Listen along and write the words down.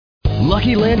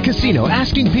Lucky Land Casino,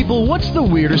 asking people, what's the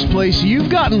weirdest place you've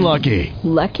gotten lucky?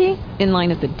 Lucky? In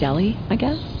line at the deli, I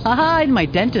guess? Aha, in my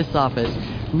dentist's office.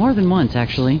 More than once,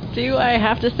 actually. Do I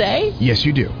have to say? Yes,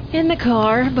 you do. In the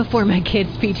car before my kids'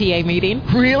 PTA meeting.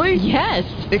 Really? Yes.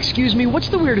 Excuse me, what's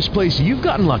the weirdest place you've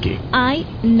gotten lucky? I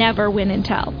never win and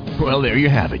tell. Well, there you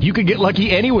have it. You can get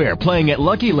lucky anywhere, playing at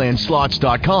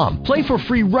LuckyLandSlots.com. Play for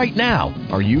free right now.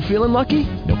 Are you feeling lucky?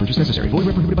 No purchase necessary. Void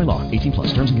where prohibited by law. 18 plus.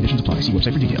 Terms and conditions apply. See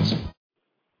website for details.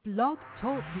 Blog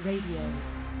Talk Radio.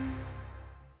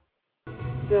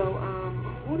 So,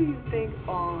 who do you think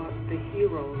are the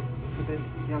heroes for this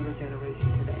younger generation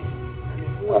today? I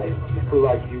mean, who are they looking at? People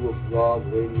like you with blog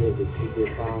radio, the people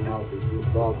found out that you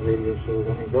blog radio shows.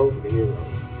 I mean, those are the heroes.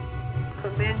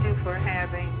 Commend you for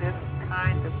having this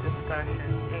kind of discussion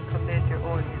and commend your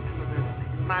audience for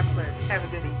listening. My pleasure. Have a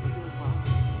good evening.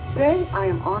 Today, I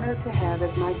am honored to have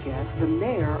as my guest the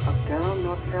mayor of Durham,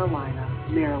 North Carolina,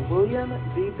 Mayor William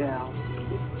V. Bell.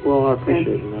 Well, I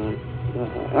appreciate it, man.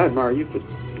 I admire you for,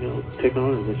 taking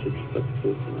on initiatives such as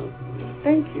this,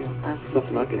 Thank you.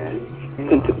 Nothing I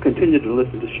can do. Continue to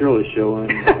listen to Shirley's show, and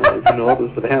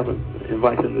others that haven't,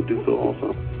 invite them to do so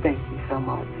also. Thank you so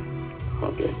much.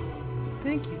 Okay.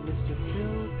 Thank you, Mr.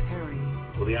 Phil Perry.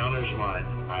 Well, the honor is mine.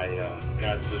 I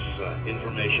got this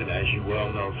information, as you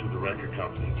well know, through the record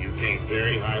company. You came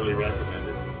very highly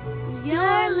recommended.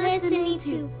 You're listening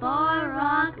to Far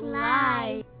Rock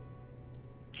Live.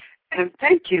 And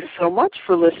thank you so much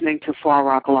for listening to Far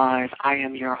Rock Live. I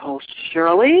am your host,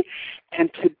 Shirley, and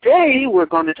today we're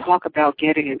going to talk about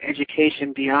getting an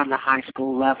education beyond the high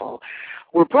school level.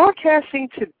 We're broadcasting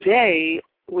today,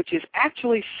 which is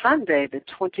actually Sunday, the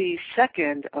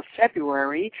 22nd of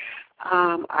February.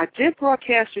 I did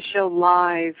broadcast the show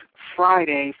live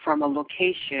Friday from a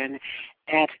location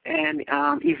at an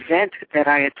event that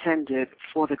I attended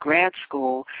for the grad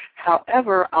school.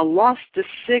 However, I lost the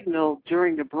signal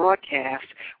during the broadcast.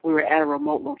 We were at a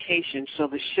remote location, so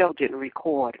the show didn't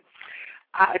record.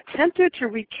 I attempted to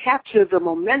recapture the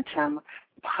momentum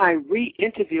by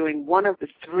re-interviewing one of the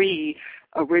three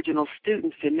original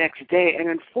students the next day, and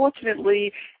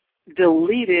unfortunately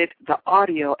deleted the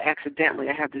audio accidentally.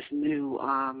 I have this new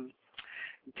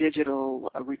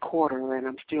digital recorder, and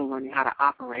I'm still learning how to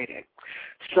operate it.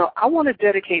 So I want to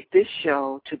dedicate this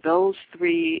show to those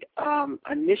three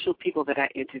initial people that I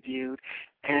interviewed,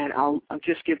 and I'll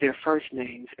just give their first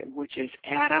names, which is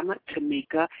Adam,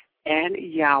 Tamika, and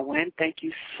Yawen. Thank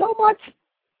you so much.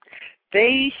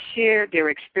 They shared their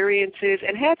experiences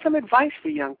and had some advice for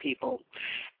young people.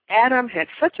 Adam had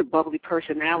such a bubbly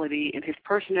personality, and his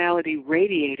personality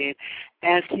radiated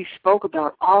as he spoke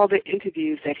about all the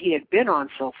interviews that he had been on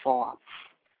so far.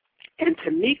 And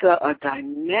Tamika, a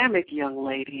dynamic young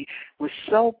lady, was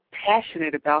so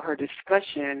passionate about her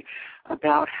discussion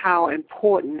about how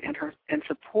important and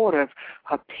supportive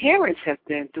her parents have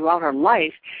been throughout her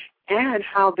life, and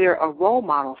how they're a role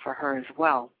model for her as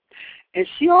well. And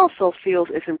she also feels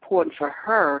it's important for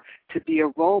her to be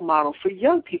a role model for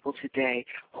young people today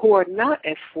who are not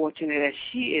as fortunate as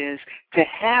she is to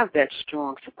have that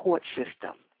strong support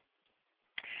system.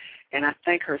 And I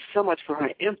thank her so much for her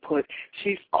input.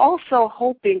 She's also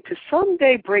hoping to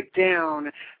someday break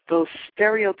down those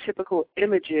stereotypical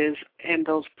images and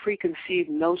those preconceived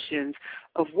notions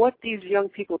of what these young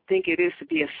people think it is to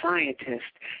be a scientist.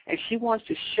 And she wants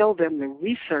to show them the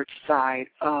research side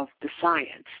of the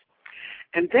science.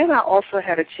 And then I also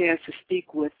had a chance to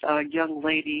speak with a young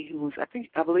lady who was,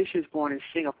 I believe she was born in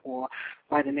Singapore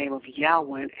by the name of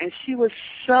Yawen, and she was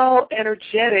so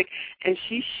energetic, and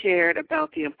she shared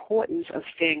about the importance of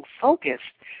staying focused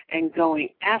and going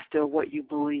after what you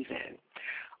believe in.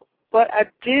 But I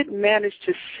did manage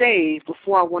to save,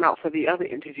 before I went out for the other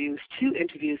interviews, 2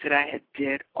 interviews that I had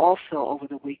did also over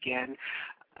the weekend.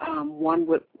 One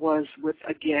was with,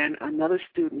 again, another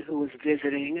student who was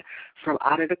visiting from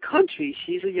out of the country.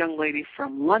 She's a young lady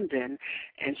from London,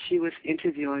 and she was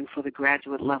interviewing for the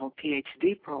graduate level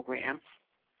PhD program.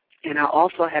 And I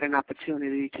also had an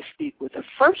opportunity to speak with a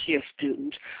first-year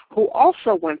student who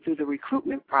also went through the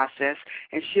recruitment process,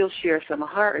 and she'll share some of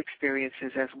her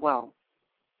experiences as well.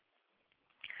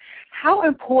 How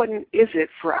important is it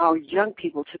for our young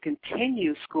people to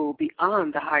continue school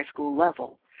beyond the high school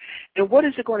level? And what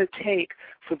is it going to take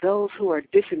for those who are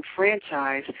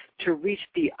disenfranchised to reach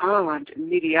beyond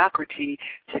mediocrity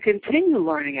to continue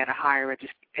learning at a higher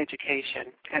education,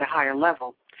 at a higher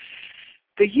level?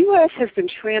 The U.S. has been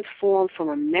transformed from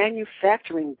a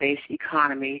manufacturing-based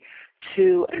economy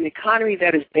to an economy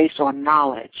that is based on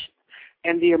knowledge.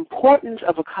 And the importance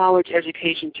of a college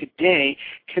education today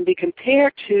can be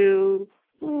compared to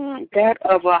that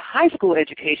of a high school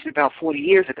education about 40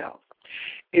 years ago.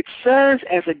 It serves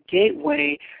as a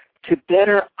gateway to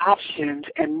better options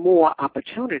and more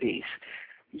opportunities.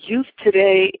 Youth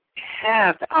today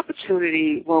have the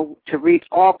opportunity, to read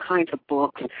all kinds of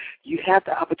books. You have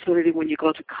the opportunity when you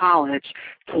go to college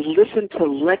to listen to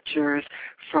lectures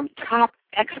from top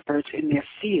experts in their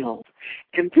field.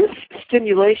 And this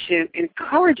stimulation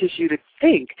encourages you to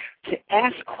think, to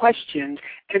ask questions,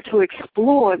 and to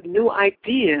explore new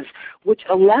ideas, which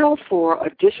allow for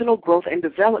additional growth and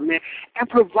development and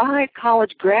provide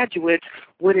college graduates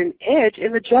with an edge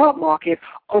in the job market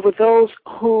over those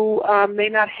who may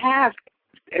not have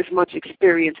as much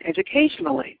experience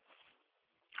educationally.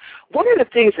 One of the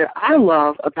things that I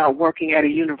love about working at a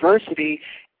university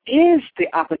is the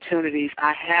opportunities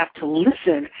I have to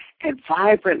listen at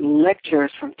vibrant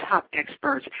lectures from top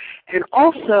experts and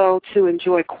also to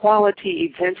enjoy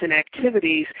quality events and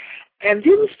activities. And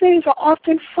these things are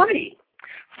often funny.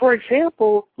 For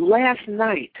example, last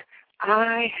night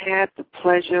I had the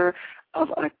pleasure of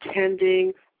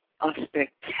attending a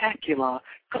spectacular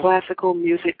classical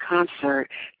music concert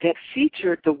that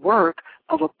featured the work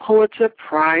of a Pulitzer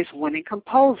Prize-winning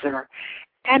composer.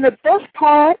 And the best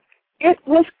part, it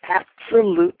was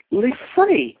absolutely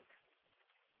free.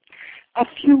 A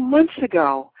few months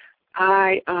ago,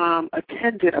 I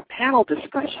attended a panel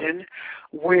discussion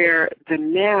where the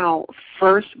now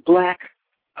first black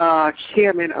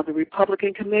chairman of the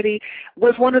Republican Committee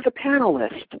was one of the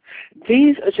panelists.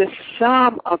 These are just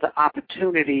some of the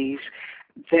opportunities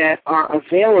that are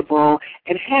available,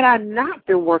 and had I not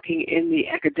been working in the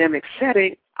academic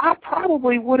setting, I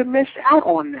probably would have missed out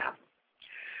on them.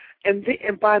 And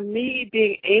by me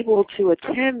being able to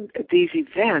attend these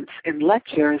events and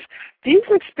lectures, these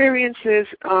experiences,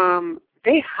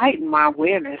 they heighten my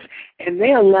awareness, and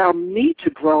they allow me to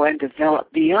grow and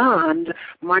develop beyond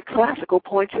my classical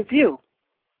points of view.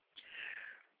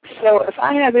 So if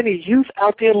I have any youth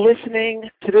out there listening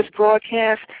to this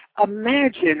broadcast,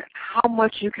 imagine how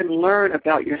much you can learn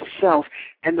about yourself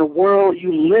and the world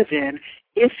you live in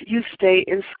if you stay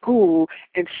in school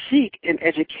and seek an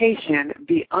education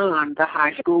beyond the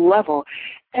high school level.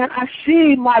 And I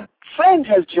see my friend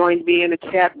has joined me in the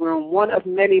chat room, one of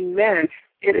many men.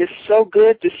 It is so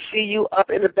good to see you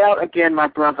up and about again, my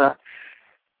brother.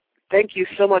 Thank you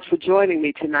so much for joining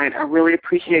me tonight. I really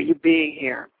appreciate you being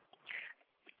here.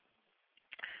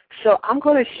 So I'm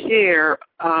going to share,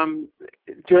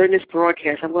 during this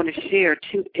broadcast, I'm going to share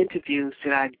two interviews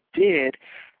that I did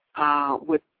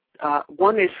with,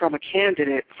 one is from a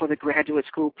candidate for the graduate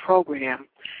school program,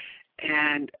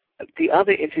 and the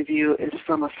other interview is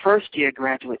from a first-year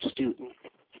graduate student.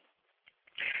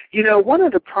 You know, one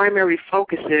of the primary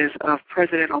focuses of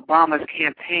President Obama's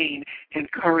campaign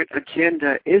and current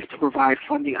agenda is to provide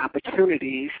funding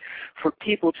opportunities for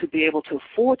people to be able to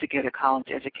afford to get a college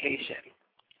education.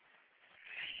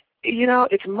 You know,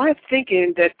 it's my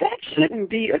thinking that that shouldn't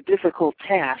be a difficult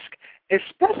task,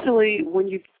 especially when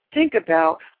you think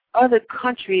about other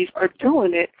countries are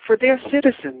doing it for their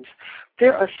citizens.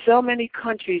 There are so many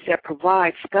countries that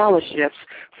provide scholarships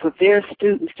for their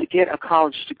students to get a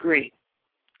college degree.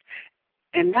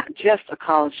 And not just a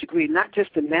college degree, not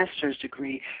just a master's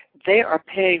degree. They are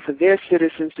paying for their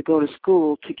citizens to go to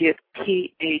school to get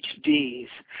PhDs.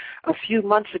 A few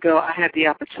months ago, I had the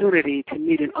opportunity to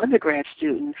meet an undergrad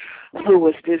student who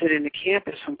was visiting the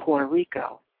campus from Puerto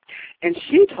Rico. And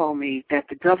she told me that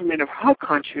the government of her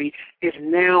country is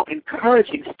now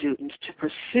encouraging students to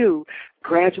pursue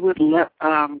graduate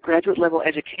level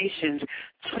educations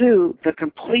to the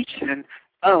completion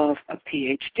of a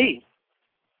PhD.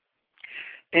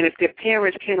 And if their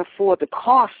parents can't afford the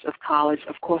cost of college,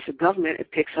 of course the government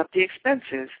picks up the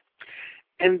expenses.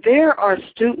 And there are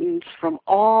students from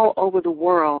all over the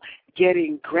world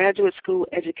getting graduate school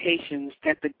educations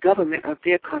that the government of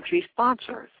their country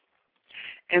sponsors.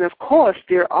 And of course,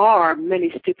 there are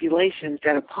many stipulations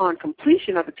that upon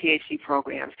completion of the PhD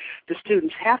programs, the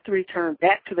students have to return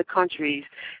back to the countries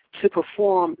to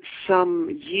perform some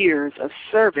years of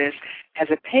service as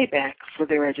a payback for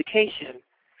their education.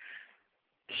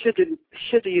 Should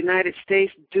the United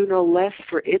States do no less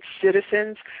for its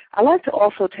citizens? I'd like to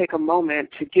also take a moment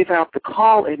to give out the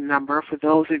call-in number for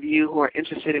those of you who are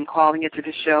interested in calling into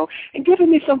the show and giving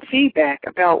me some feedback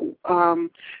about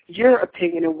your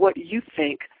opinion and what you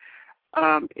think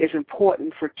is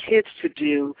important for kids to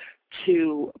do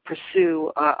to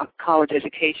pursue a college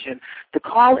education. The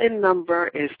call-in number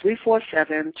is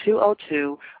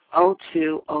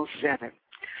 347-202-0207.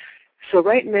 So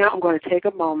right now I'm going to take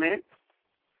a moment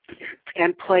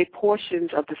and play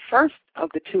portions of the first of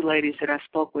the two ladies that I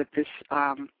spoke with this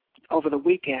over the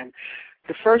weekend.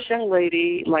 The first young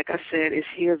lady, like I said, is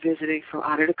here visiting from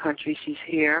out of the country. She's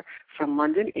here from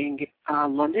London,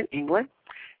 England,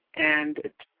 and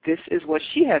this is what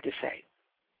she had to say.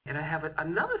 And I have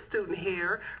another student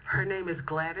here. Her name is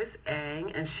Gladys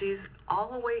Ang, and she's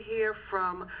all the way here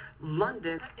from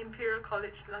London. Imperial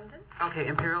College, London. Okay,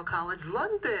 Imperial College,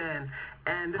 London.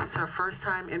 And this is her first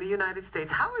time in the United States.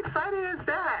 How exciting is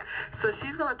that? So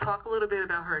she's going to talk a little bit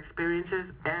about her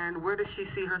experiences and where does she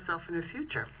see herself in the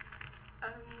future.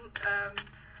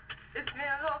 It's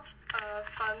been a lot of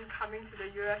fun coming to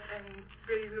the U.S. and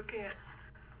really looking at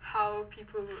how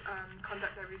people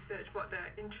conduct their research, what their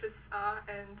interests are,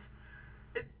 and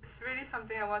it's really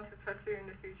something I want to pursue in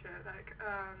the future. Like,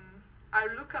 I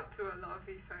look up to a lot of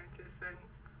these scientists, and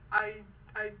I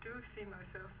do see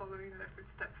myself following their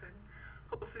footsteps and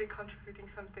hopefully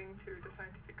contributing something to the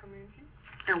scientific community.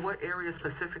 And what area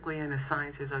specifically in the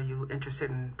sciences are you interested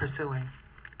in pursuing?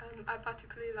 I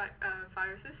particularly like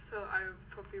viruses, so I will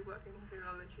probably work in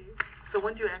virology. So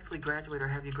when do you actually graduate, or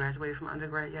have you graduated from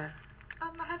undergrad yet?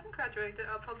 I haven't graduated.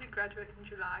 I'll probably graduate in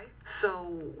July. So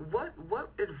what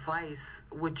advice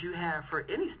would you have for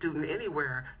any student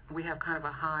anywhere? We have kind of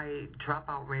a high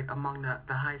dropout rate among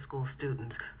the high school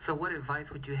students. So what advice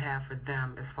would you have for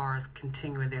them as far as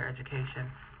continuing their education?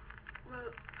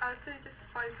 Well, I'd say just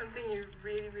find something you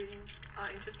really, really are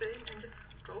interested in and just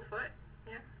go for it.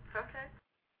 Yeah? Okay.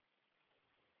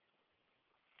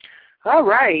 All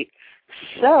right.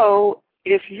 So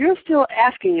if you're still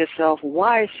asking yourself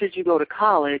why should you go to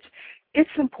college,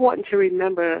 it's important to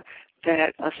remember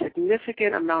that a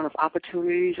significant amount of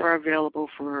opportunities are available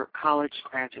for college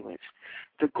graduates.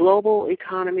 The global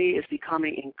economy is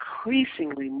becoming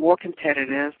increasingly more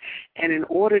competitive, and in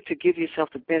order to give yourself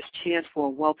the best chance for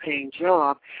a well-paying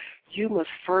job, you must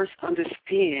first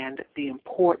understand the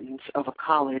importance of a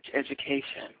college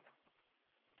education.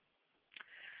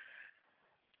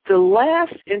 The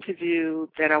last interview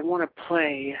that I want to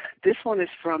play, this one is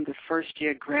from the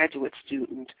first-year graduate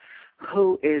student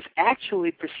who is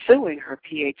actually pursuing her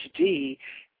PhD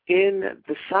in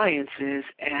the sciences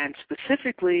and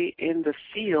specifically in the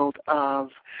field of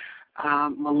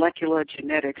molecular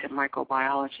genetics and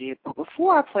microbiology. But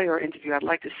before I play her interview, I'd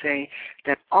like to say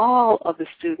that all of the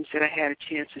students that I had a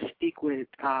chance to speak with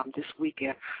this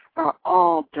weekend are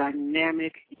all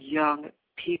dynamic young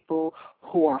people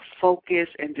who are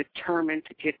focused and determined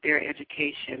to get their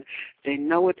education. They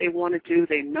know what they want to do.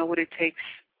 They know what it takes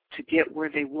to get where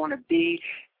they want to be,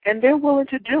 and they're willing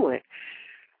to do it.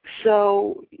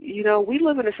 So, you know, we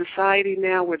live in a society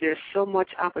now where there's so much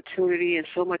opportunity and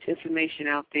so much information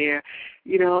out there.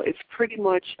 You know, it's pretty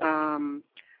much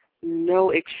no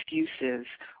excuses.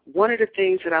 One of the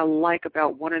things that I like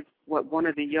about what one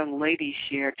of the young ladies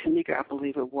shared, Tamika, I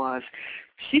believe it was,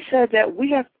 she said that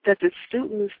the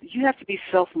students, you have to be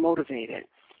self-motivated.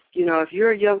 You know, if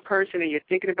you're a young person and you're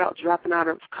thinking about dropping out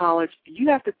of college, you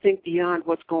have to think beyond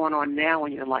what's going on now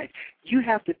in your life. You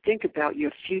have to think about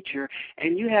your future,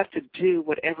 and you have to do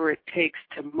whatever it takes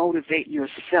to motivate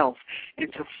yourself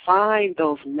and to find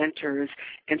those mentors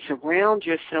and surround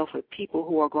yourself with people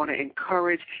who are going to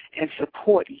encourage and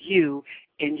support you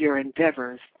in your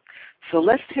endeavors. So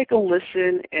let's take a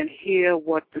listen and hear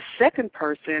what the second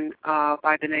person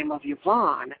by the name of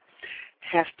Yvonne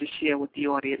has to share with the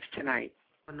audience tonight.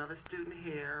 Another student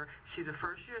here. She's a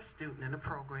first-year student in the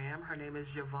program. Her name is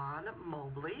Yvonne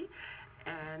Mobley,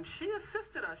 and she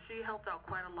assisted us. She helped out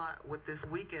quite a lot with this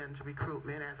weekend's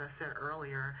recruitment. As I said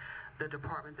earlier, the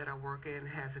department that I work in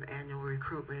has an annual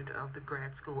recruitment of the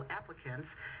grad school applicants,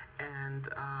 and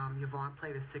Yvonne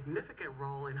played a significant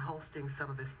role in hosting some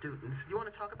of the students. You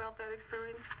want to talk about that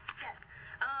experience? Yes.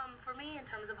 For me, in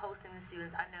terms of hosting the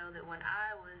students, I know that when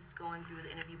I was going through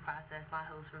the interview process, my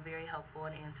hosts were very helpful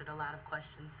and answered a lot of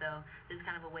questions. So this is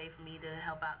kind of a way for me to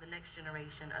help out the next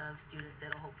generation of students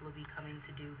that will hopefully be coming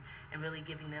to Duke and really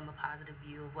giving them a positive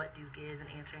view of what Duke is and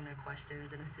answering their questions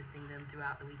and assisting them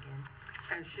throughout the weekend.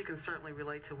 And she can certainly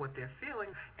relate to what they're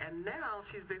feeling. And now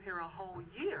she's been here a whole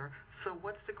year. So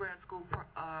what's the grad school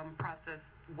process?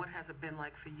 What has it been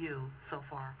like for you so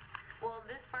far? Well,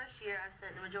 this first year I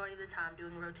spent the majority of the time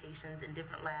doing rotations in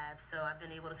different labs, so I've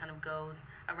been able to kind of go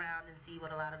around and see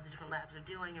what a lot of the different labs are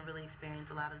doing and really experience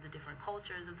a lot of the different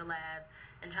cultures of the labs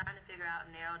and trying to figure out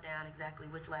and narrow down exactly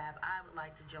which lab I would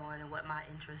like to join and what my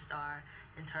interests are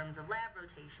in terms of lab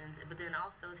rotations, but then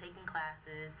also taking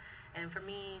classes. And for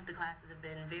me, the classes have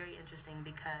been very interesting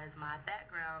because my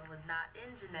background was not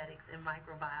in genetics and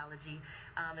microbiology.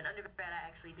 In undergrad, I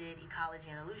actually did ecology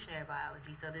and evolutionary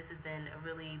biology, so this has been a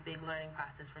really big learning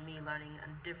process for me, learning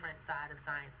a different side of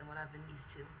science than what I've been used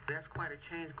to. That's quite a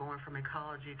change going from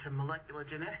ecology to molecular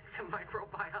genetics and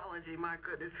microbiology, my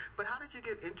goodness. But how did you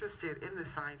get interested in the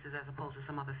sciences as opposed to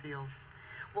some other fields?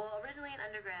 Well, originally in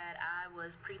undergrad, I was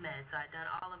pre-med, so I'd done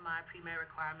all of my pre-med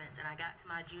requirements, and I got to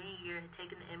my junior year, had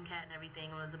taken the MCAT and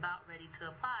everything, and was about ready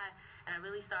to apply, and I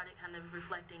really started kind of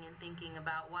reflecting and thinking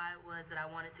about why it was that I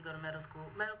wanted to go to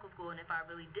medical school, and if I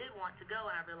really did want to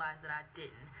go, and I realized that I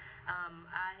didn't.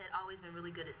 I had always been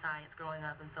really good at science growing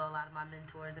up, and so a lot of my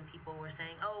mentors and people were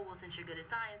saying, oh, well, since you're good at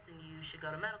science, then you should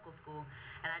go to medical school.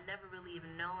 And I'd never really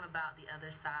even known about the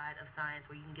other side of science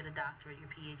where you can get a doctorate, your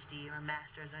PhD, or a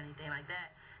master's or anything like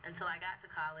that until I got to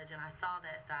college and I saw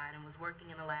that side and was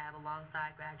working in a lab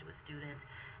alongside graduate students.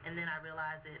 And then I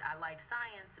realized that I liked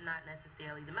science and not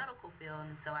necessarily the medical field,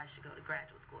 and so I should go to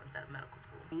graduate school instead of medical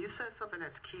school. You said something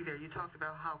that's key there. You talked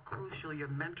about how crucial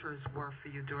your mentors were for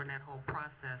you during that whole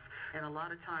process. And a lot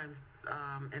of times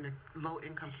in the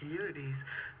low-income communities,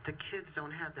 the kids don't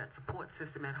have that support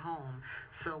system at home.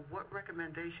 So what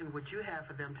recommendation would you have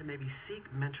for them to maybe seek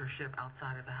mentorship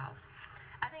outside of the house?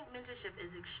 I think mentorship is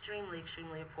extremely,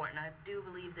 extremely important. I do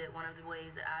believe that one of the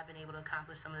ways that I've been able to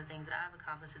accomplish some of the things that I've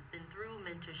accomplished has been through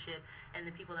mentorship and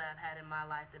the people that I've had in my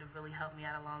life that have really helped me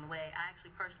out along the way. I actually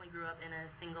personally grew up in a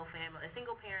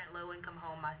single-parent, low-income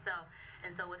home myself,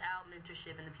 and so without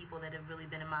mentorship and the people that have really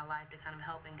been in my life to kind of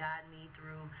help and guide me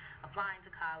through applying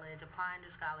to college, applying to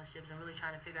scholarships, and really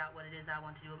trying to figure out what it is I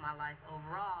want to do with my life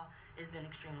overall has been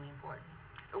extremely important.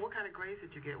 What kind of grades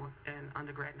did you get in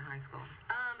undergrad and high school?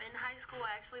 In high school,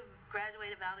 I actually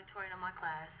graduated valedictorian on my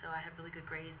class, so I had really good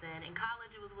grades then. In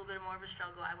college, it was a little bit more of a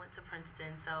struggle. I went to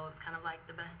Princeton, so it's kind of like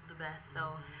the best of the best.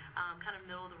 So kind of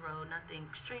middle of the road, nothing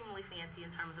extremely fancy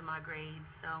in terms of my grades.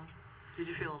 So.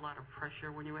 Did you feel a lot of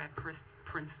pressure when you were at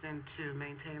Princeton to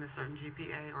maintain a certain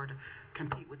GPA or to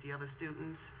compete with the other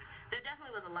students? There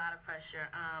definitely was a lot of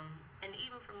pressure. And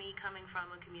even for me, coming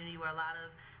from a community where a lot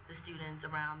of the students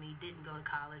around me didn't go to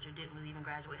college or didn't really even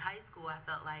graduate high school, I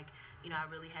felt like, I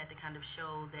really had to kind of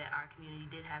show that our community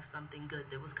did have something good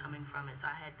that was coming from it. So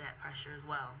I had that pressure as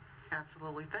well.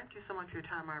 Absolutely. Thank you so much for your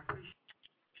time. I appreciate it.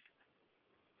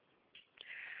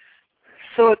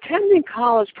 So attending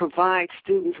college provides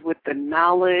students with the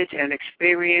knowledge and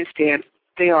experience that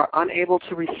they are unable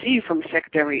to receive from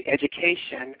secondary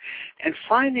education, and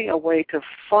finding a way to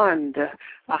fund a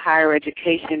higher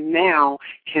education now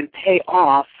can pay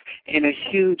off in a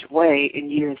huge way in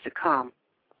years to come.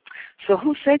 So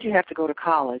who said you have to go to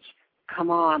college? Come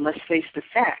on, let's face the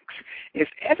facts. If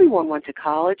everyone went to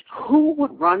college, who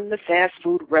would run the fast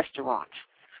food restaurants?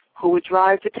 Who would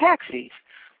drive the taxis?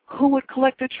 Who would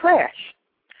collect the trash?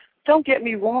 Don't get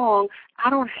me wrong,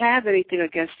 I don't have anything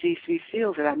against these three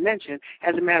fields that I mentioned.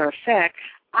 As a matter of fact,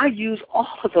 I use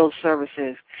all of those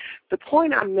services. The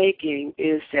point I'm making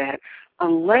is that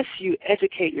unless you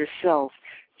educate yourself,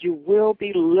 you will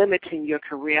be limiting your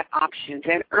career options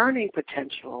and earning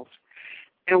potentials.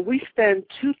 And we spend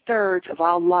 2/3 of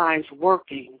our lives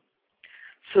working.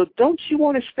 So don't you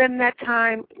want to spend that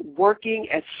time working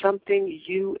at something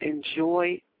you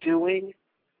enjoy doing?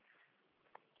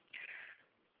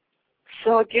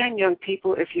 So again, young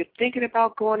people, if you're thinking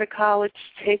about going to college,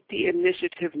 take the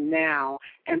initiative now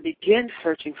and begin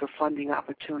searching for funding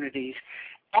opportunities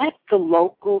at the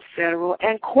local, federal,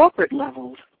 and corporate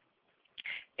levels.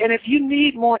 And if you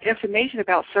need more information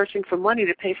about searching for money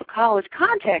to pay for college,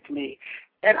 contact me,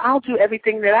 and I'll do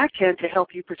everything that I can to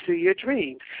help you pursue your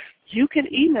dream. You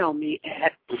can email me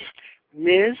at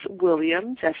Ms.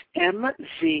 Williams, that's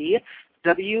MZWILLIAMS,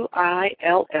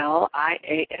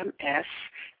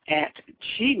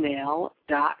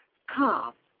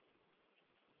 @gmail.com.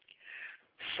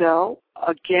 So,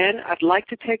 again, I'd like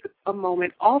to take a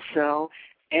moment also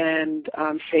and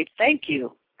say thank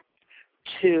you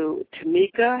to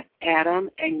Tamika, Adam,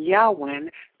 and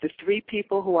Yawin, the three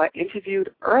people who I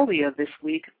interviewed earlier this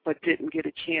week but didn't get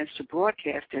a chance to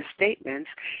broadcast their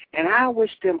statements, and I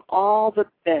wish them all the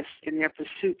best in their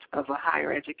pursuits of a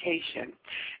higher education.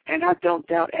 And I don't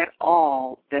doubt at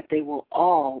all that they will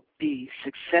all be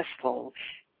successful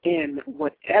in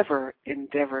whatever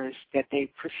endeavors that they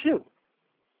pursue.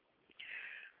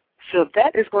 So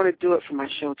that is going to do it for my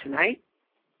show tonight.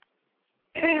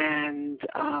 And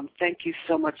thank you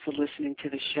so much for listening to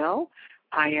the show.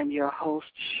 I am your host,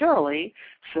 Shirley.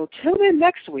 So tune in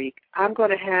next week. I'm going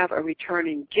to have a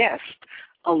returning guest,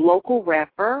 a local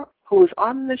rapper who was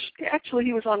on actually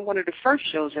he was on one of the first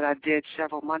shows that I did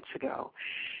several months ago.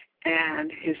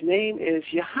 And his name is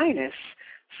Your Highness.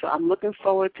 So I'm looking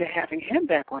forward to having him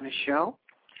back on the show.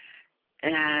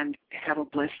 And have a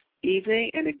blessed evening.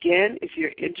 And again, if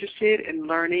you're interested in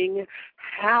learning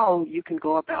how you can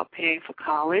go about paying for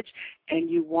college and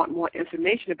you want more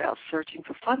information about searching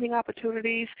for funding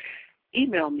opportunities,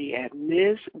 email me at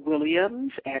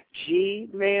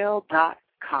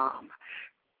mswilliams@gmail.com.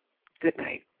 Good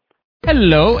night.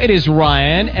 Hello, it is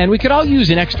Ryan, and we could all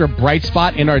use an extra bright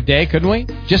spot in our day, couldn't we?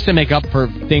 Just to make up for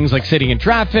things like sitting in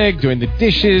traffic, doing the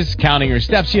dishes, counting your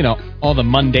steps, you know, all the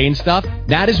mundane stuff.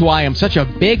 That is why I'm such a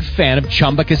big fan of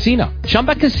Chumba Casino.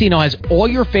 Chumba Casino has all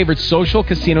your favorite social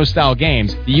casino-style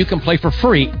games that you can play for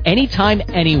free anytime,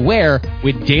 anywhere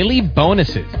with daily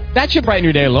bonuses. That should brighten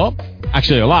your day a little.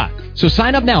 Actually, a lot. So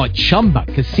sign up now at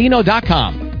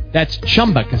ChumbaCasino.com. That's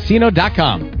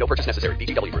ChumbaCasino.com. No purchase necessary.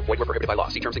 VGW Group. Void where prohibited by law.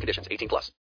 See terms and conditions. 18+.